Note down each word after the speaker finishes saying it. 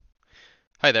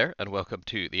Hi there, and welcome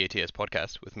to the ATS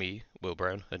podcast with me, Will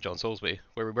Brown, and John Soulsby,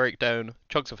 where we break down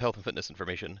chunks of health and fitness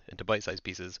information into bite sized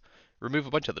pieces, remove a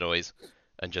bunch of the noise,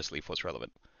 and just leave what's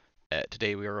relevant.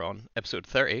 Today we are on episode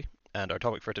 30, and our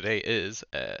topic for today is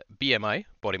BMI,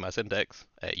 body mass index,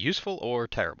 useful or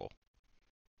terrible?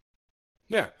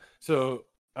 Yeah. So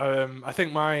I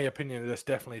think my opinion of this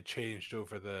definitely changed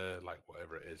over the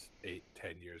whatever it is, 8,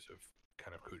 10 years of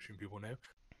kind of coaching people now.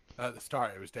 At the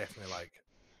start, it was definitely like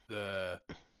the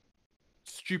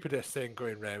stupidest thing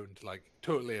going around, like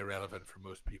totally irrelevant for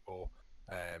most people,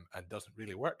 and doesn't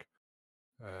really work.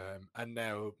 And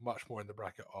now much more in the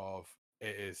bracket of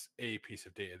it is a piece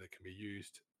of data that can be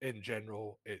used in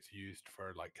general. It's used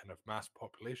for like kind of mass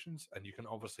populations, and you can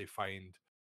obviously find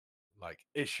like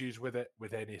issues with it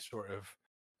with any sort of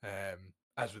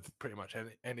as with pretty much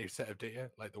any set of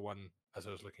data like the one as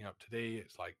I was looking up today.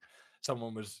 It's like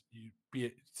someone was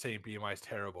saying BMI is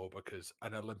terrible because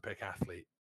an Olympic athlete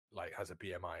like has a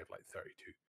BMI of like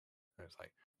 32, and it's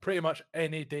like pretty much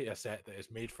any data set that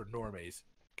is made for normies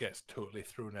gets totally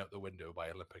thrown out the window by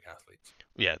Olympic athletes.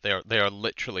 Yeah, they are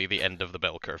literally the end of the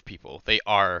bell curve people. They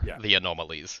are Yeah, the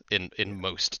anomalies in yeah,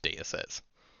 most data sets.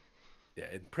 yeah.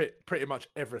 In pretty much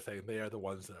everything, they are the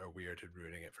ones that are weird and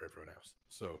ruining it for everyone else.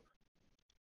 So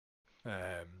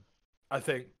Um, I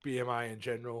think BMI in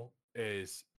general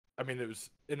is, I mean, it was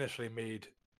initially made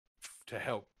to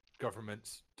help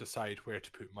governments decide where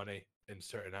to put money in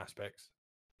certain aspects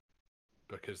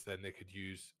because then they could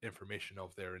use information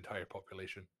of their entire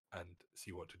population and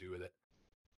see what to do with it.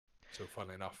 So,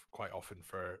 funnily enough, quite often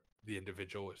for the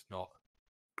individual, it's not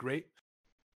great.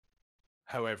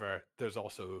 However, there's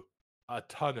also a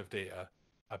ton of data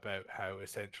about how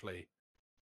essentially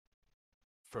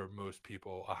for most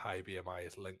people, a high BMI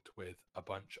is linked with a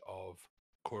bunch of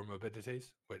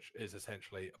comorbidities, which is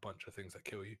essentially a bunch of things that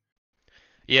kill you.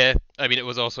 Yeah, I mean it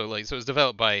was also like so it was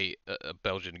developed by a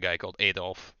Belgian guy called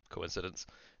Adolf, coincidence,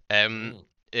 um, Mm,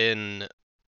 in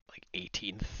like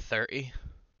 1830.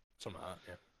 something like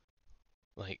that,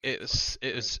 Like yeah. Fucking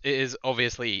brilliant. it is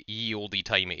obviously ye olde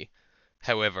timey.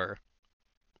 However,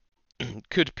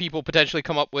 could people potentially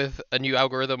come up with a new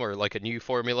algorithm or like a new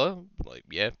formula? Like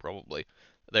yeah, probably.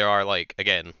 There are like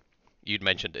again, you'd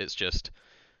mentioned it's just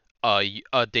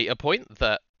a data point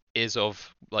that is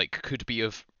of like could be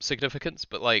of significance,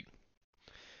 but like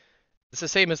it's the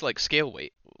same as like scale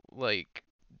weight. Like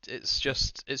Yeah,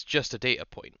 it's just a data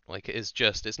point. Like it is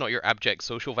just it's not your abject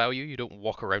social value. You don't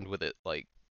walk around with it like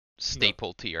no.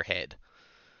 stapled to your head.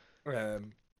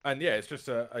 Um, and yeah, it's just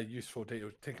a useful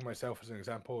data. Taking myself as an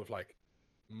example of like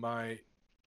my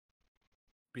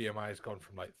BMI has gone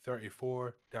from like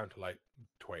 34 down to like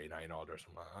 29 odd or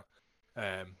something like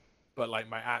that. But like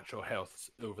my actual health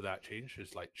over that change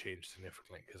has like changed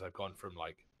significantly because I've gone from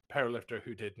like powerlifter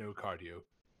who did no cardio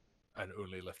and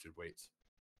only lifted weights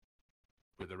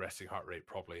with a resting heart rate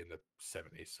probably in the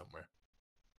 70s somewhere,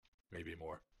 maybe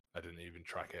more. I didn't even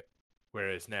track it.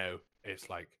 Whereas now it's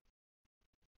like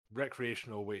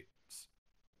recreational weights,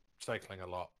 cycling a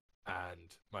lot,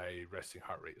 and my resting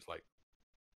heart rate is like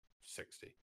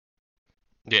 60.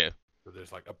 Yeah. So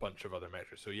there's like a bunch of other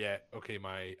metrics. So yeah, okay,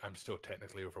 I'm still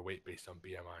technically overweight based on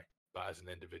BMI, but as an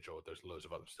individual, there's loads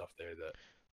of other stuff there that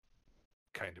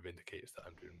kind of indicates that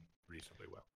I'm doing reasonably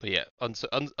well. But yeah,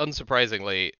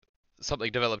 unsurprisingly,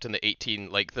 something developed in the 18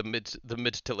 like the mid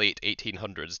to late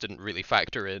 1800s didn't really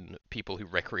factor in people who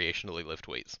recreationally lift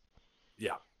weights.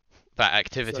 Yeah. That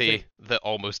So I think activity that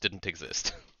almost didn't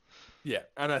exist. yeah,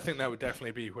 and I think that would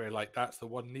definitely be where like that's the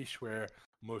one niche where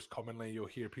most commonly you'll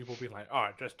hear people being like, "Oh,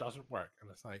 it just doesn't work," and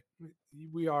it's like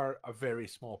we are a very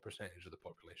small percentage of the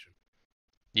population.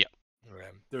 Yeah.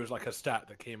 There was like a stat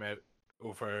that came out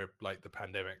over like the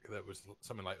pandemic that was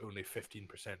something like only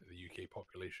 15% of the UK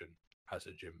population has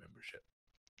a gym membership,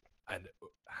 and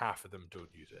half of them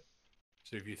don't use it.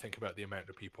 So if you think about the amount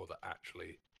of people that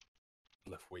actually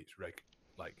lift weights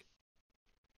like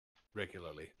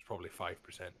regularly, it's probably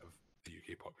 5% of the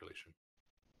UK population.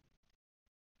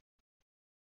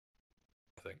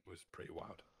 I think was pretty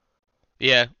wild.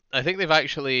 Yeah, I think they've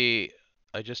actually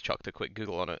I just chucked a quick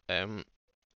Google on it.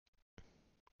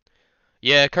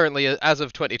 Yeah, currently as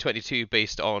of 2022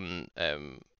 based on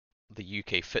the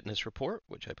UK Fitness Report,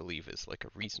 which I believe is like a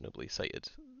reasonably cited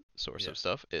source Yeah, of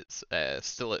stuff, it's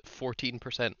still at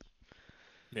 14%.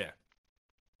 yeah,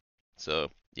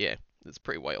 So, yeah, it's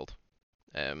pretty wild.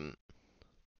 Um,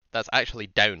 that's actually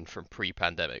down from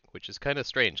pre-pandemic, which is kind of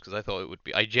strange because I thought it would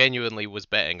be. I genuinely was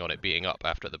betting on it being up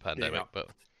after the being pandemic, up. but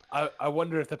I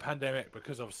wonder if the pandemic,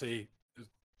 because obviously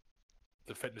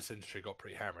the fitness industry got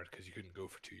pretty hammered because you couldn't go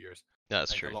for 2 years.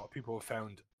 that's I think a true. lot of people have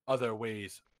found other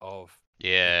ways of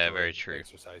Yeah, very enjoying true.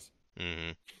 exercise.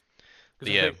 Hmm.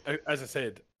 Because I The think, as I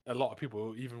said, a lot of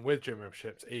people, even with gym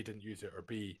memberships, A, didn't use it, or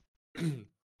B,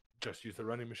 just use the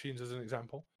running machines as an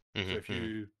example. So if hmm.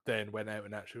 you then went out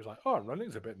and actually was like, oh,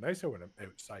 running's a bit nicer when I'm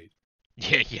outside.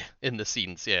 Yeah, yeah. In the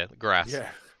scenes, yeah, grass, Yeah.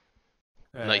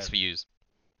 nice Um, views.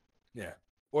 yeah.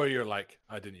 Or you're like,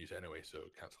 I didn't use it anyway, so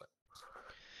cancel it.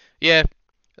 Yeah.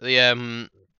 The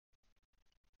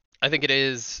I think it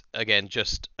is again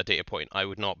just a data point. I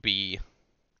would not be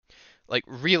like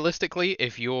realistically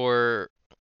if your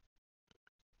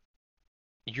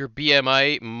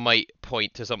BMI might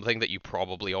point to something that you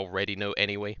probably already know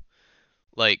anyway.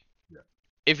 Like Yeah.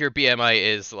 if your BMI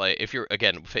is like if you're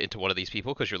again fit into one of these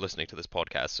people because you're listening to this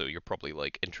podcast, so you're probably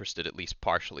like interested at least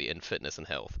partially in fitness and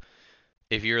health.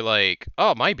 If you're like,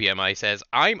 oh, my BMI says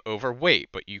I'm overweight,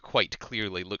 but you quite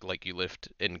clearly look like you lift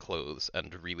in clothes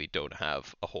and really don't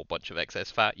have a whole bunch of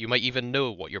excess fat, you might even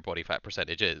know what your body fat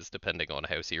percentage is, depending on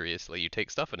how seriously you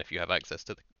take stuff and if you have access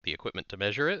to the equipment to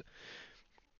measure it.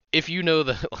 If you know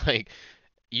that, like,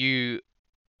 you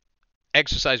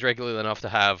exercise regularly enough to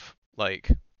have, like,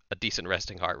 a decent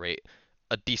resting heart rate,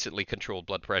 a decently controlled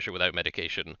blood pressure without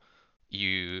medication,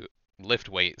 you lift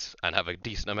weights and have a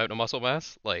decent amount of muscle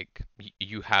mass, like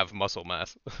you have muscle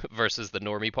mass versus the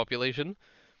normie population,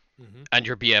 Mm-hmm. and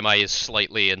your BMI is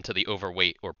slightly into the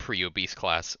overweight or pre-obese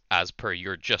class as per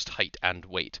your just height and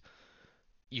weight,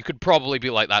 you could probably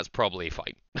be like, that's probably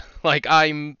fine. Like,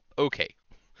 I'm okay.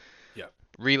 Yeah.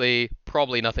 Really,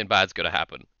 probably nothing bad's gonna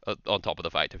happen. On top of the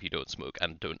fact, if you don't smoke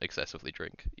and don't excessively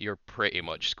drink, you're pretty Mm-hmm.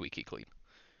 much squeaky clean.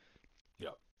 Yeah.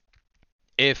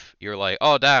 If you're like,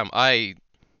 oh damn, I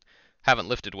haven't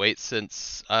lifted weights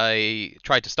since I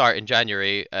tried to start in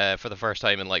January for the first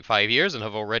time in like 5 years and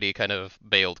have already kind of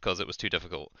bailed because it was too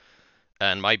difficult.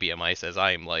 And my BMI says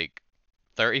I'm like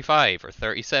 35 or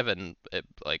 37.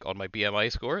 Like on my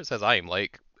BMI score, it says I'm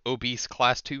like obese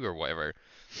class 2 or whatever.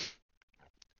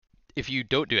 If you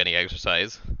don't do any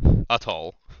exercise at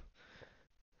all,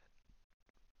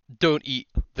 don't eat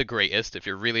the greatest if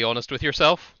you're really honest with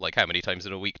yourself. Like, how many times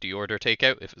in a week do you order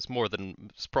takeout? If it's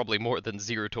probably more than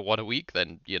 0 to 1 a week,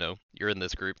 then you're in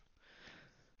this group.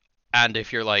 And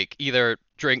if you're like either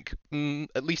drink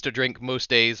at least a drink most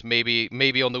days, maybe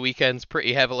on the weekends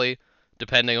pretty heavily,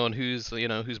 depending on whose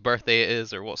birthday it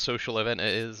is or what social event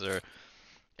it is or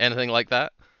anything like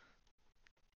that,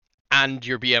 and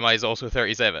your BMI is also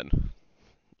 37,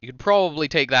 you could probably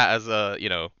take that as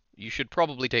you should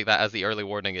probably take that as the early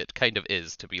warning it kind of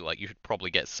is to be like you should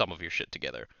probably get some of your shit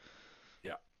together.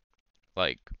 Yeah.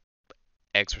 Like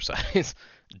exercise,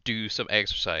 do some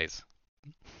exercise,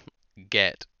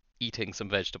 get eating some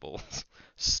vegetables,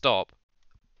 stop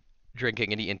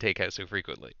drinking and eating takeout so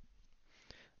frequently.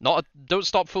 Not don't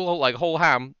stop full like whole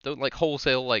ham. Don't like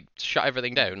wholesale like shut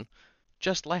everything Mm-hmm. down.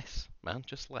 Just less, man.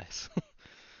 Just less.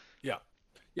 Yeah.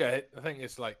 Yeah. I think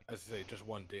it's like, as I say, just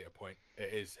one data point.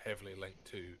 It is heavily linked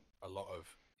to a lot of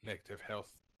negative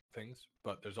health things,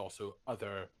 but there's also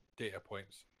other data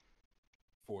points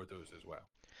for those as well.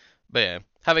 But yeah,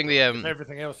 having So, the like, if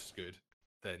everything else is good,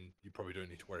 then you probably don't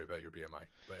need to worry about your BMI.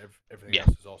 But if everything yeah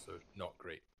else is also not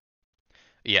great,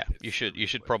 yeah you it's the should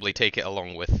reasonable probably indicator. take it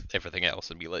along with everything else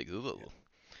and be like, Yeah. ugh.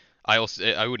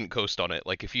 I wouldn't coast on it.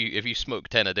 Like if you smoke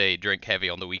 10 a day, drink heavy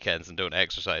on the weekends, and don't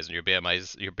exercise, and your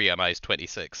BMI is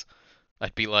 26,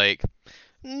 I'd be like,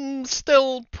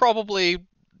 still probably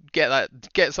get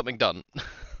something done.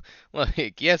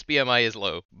 Like, yes, BMI is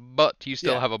low, but you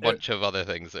still Yeah. have a bunch of other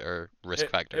things that are risk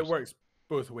It factors. works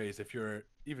both ways. If you're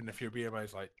even if your BMI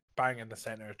is like bang in the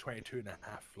center, 22 and a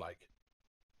half, like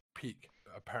peak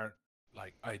apparent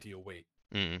like ideal weight,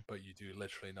 Mm. but you do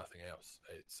literally nothing else,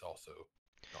 it's also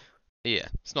not good. Yeah,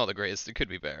 it's not the greatest. It could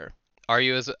be better. Are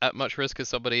you as at much risk as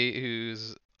somebody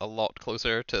who's a lot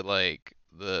closer to like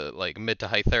the like mid to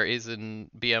high 30s in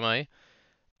BMI?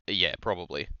 Yeah,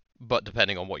 probably. But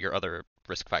depending on what your other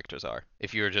risk factors are.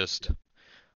 If you're just Yeah.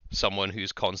 someone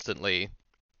who's constantly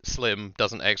slim,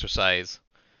 doesn't exercise,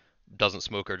 doesn't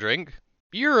smoke or drink,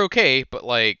 you're okay, but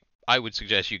like I would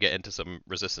suggest you get into some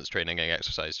resistance training and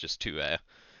exercise just to Yeah.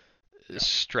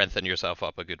 strengthen yourself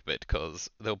up a good bit because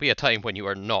there'll be a time when you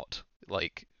are not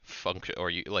like function or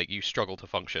you struggle to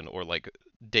function or like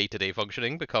day-to-day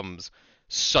functioning becomes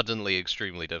suddenly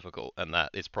extremely difficult and that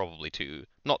is probably too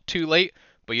not too late,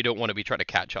 but you don't want to be trying to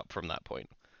catch up from that point.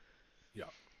 Yeah.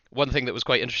 One thing that was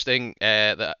quite interesting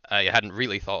that I hadn't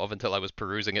really thought of until I was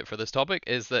perusing it for this topic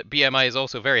is that BMI is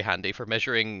also very handy for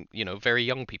measuring, very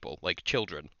young people, like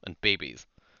children and babies,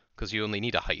 because you only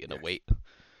need a height and a Yes. weight.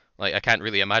 Like I can't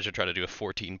really imagine trying to do a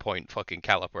 14-point fucking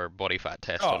caliper body fat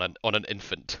test on Oh, an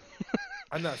infant.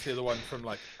 and that's the other one from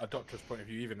like a doctor's point of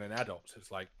view. Even in adults,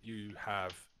 it's like you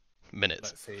have, Minutes.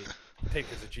 let's say, take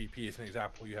as a GP as an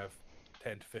example, you have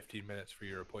 10 to 15 minutes for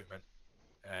your appointment,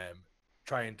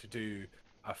 trying to do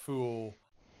a full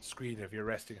screen of your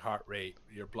resting heart rate,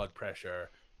 your blood pressure,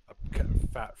 a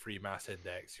fat-free mass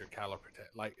index, your calorie,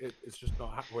 like it's just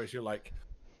not. Whereas you're like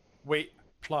weight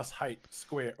plus height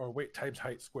squared or weight times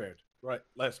height squared. Right,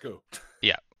 let's go.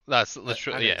 Yeah, that's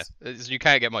literally And yeah. it's You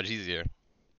can't get much easier.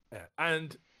 yeah.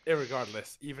 And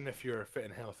irregardless, even if you're fit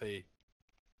and healthy,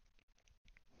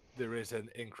 there is an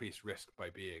increased risk by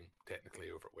being technically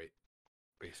overweight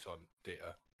based on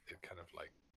data. It kind of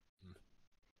like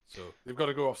so they've got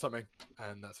to go off something,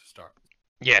 and that's a start.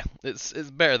 Yeah, it's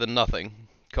better than nothing,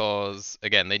 cause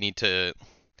again they need to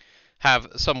have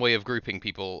some way of grouping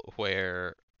people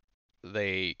where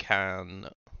they can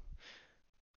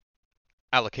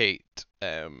allocate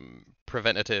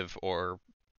preventative or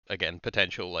again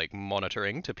potential like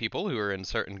monitoring to people who are in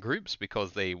certain groups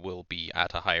because they will be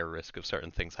at a higher risk of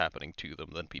certain things happening to them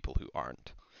than people who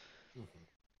aren't. Mm-hmm.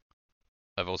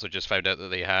 I've also just found out that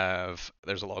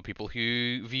there's a lot of people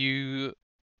who view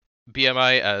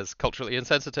BMI as culturally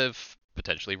insensitive,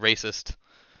 potentially racist.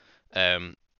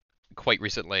 Um, Quite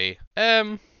recently,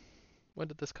 when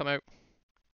did this come out?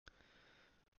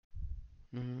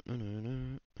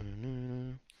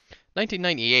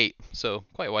 1998, so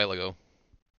quite a while ago.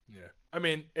 Yeah, I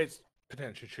mean it's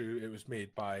potentially true. It was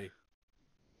made by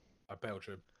a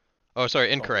Belgian, Oh,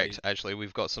 sorry, incorrect. probably. Actually,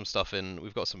 we've got some stuff in the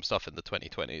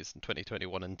 2020s and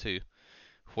 2021 and 2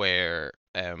 where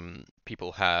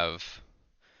people have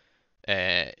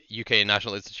UK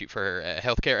National Institute for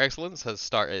Healthcare Excellence has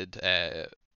started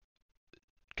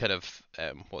kind of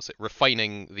what's it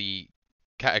refining the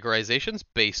categorizations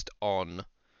based on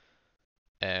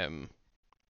um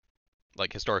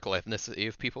like historical ethnicity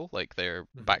of people, like their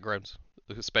Mm-hmm. backgrounds,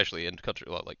 especially in country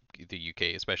like the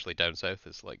UK, especially down south,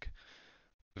 is like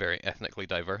very ethnically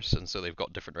diverse, and so they've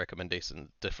got different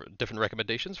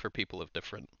recommendations for people of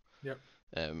different Yep.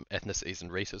 ethnicities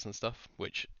and races and stuff,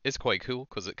 which is quite cool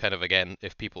because it kind of again,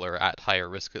 if people are at higher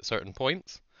risk at certain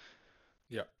points,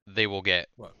 Yep. they will get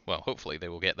Well. well, hopefully they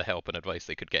will get the help and advice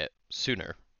they could get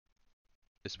sooner,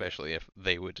 Yeah. especially if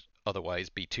they would otherwise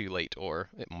be too late, or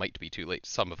it might be too late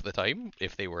some of the time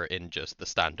if they were in just the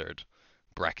standard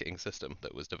bracketing system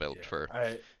that was developed Yeah. for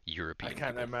I European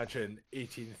can't people. imagine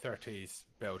 1830s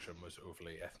Belgium was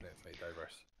overly ethnically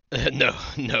diverse. No,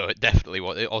 no, it definitely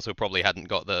was. It also probably hadn't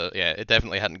got the yeah, it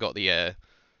definitely hadn't got the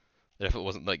if it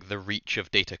wasn't like the reach of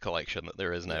data collection that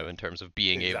there is now Yeah. in terms of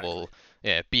being Exactly. able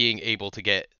yeah, being able to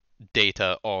get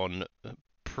data on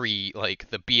pre like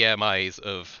the BMIs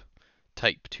of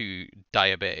type 2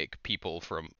 diabetic people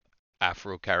from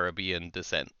Afro-Caribbean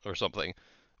descent or something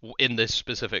in this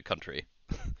specific country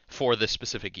for this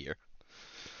specific year.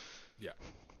 Yeah.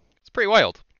 It's pretty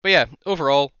wild. But yeah,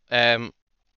 overall,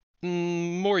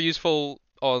 more useful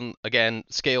on again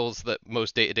scales that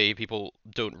most day-to-day people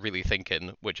don't really think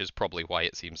in, which is probably why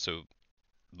it seems so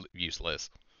useless.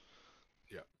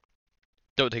 Yeah.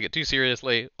 Don't take it too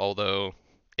seriously, although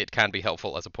it can be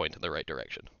helpful as a point in the right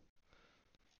direction.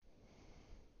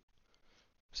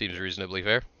 Seems Yeah. reasonably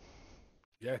fair.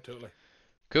 Yeah. Totally.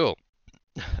 Cool.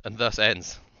 And thus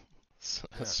ends.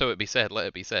 So it be said, let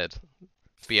it be said.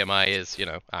 BMI is,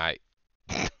 I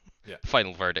Yeah.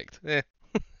 final verdict.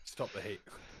 Stop the hate.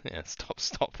 Yeah,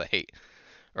 stop the hate.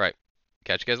 All right,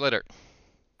 catch you guys later.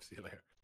 See you later.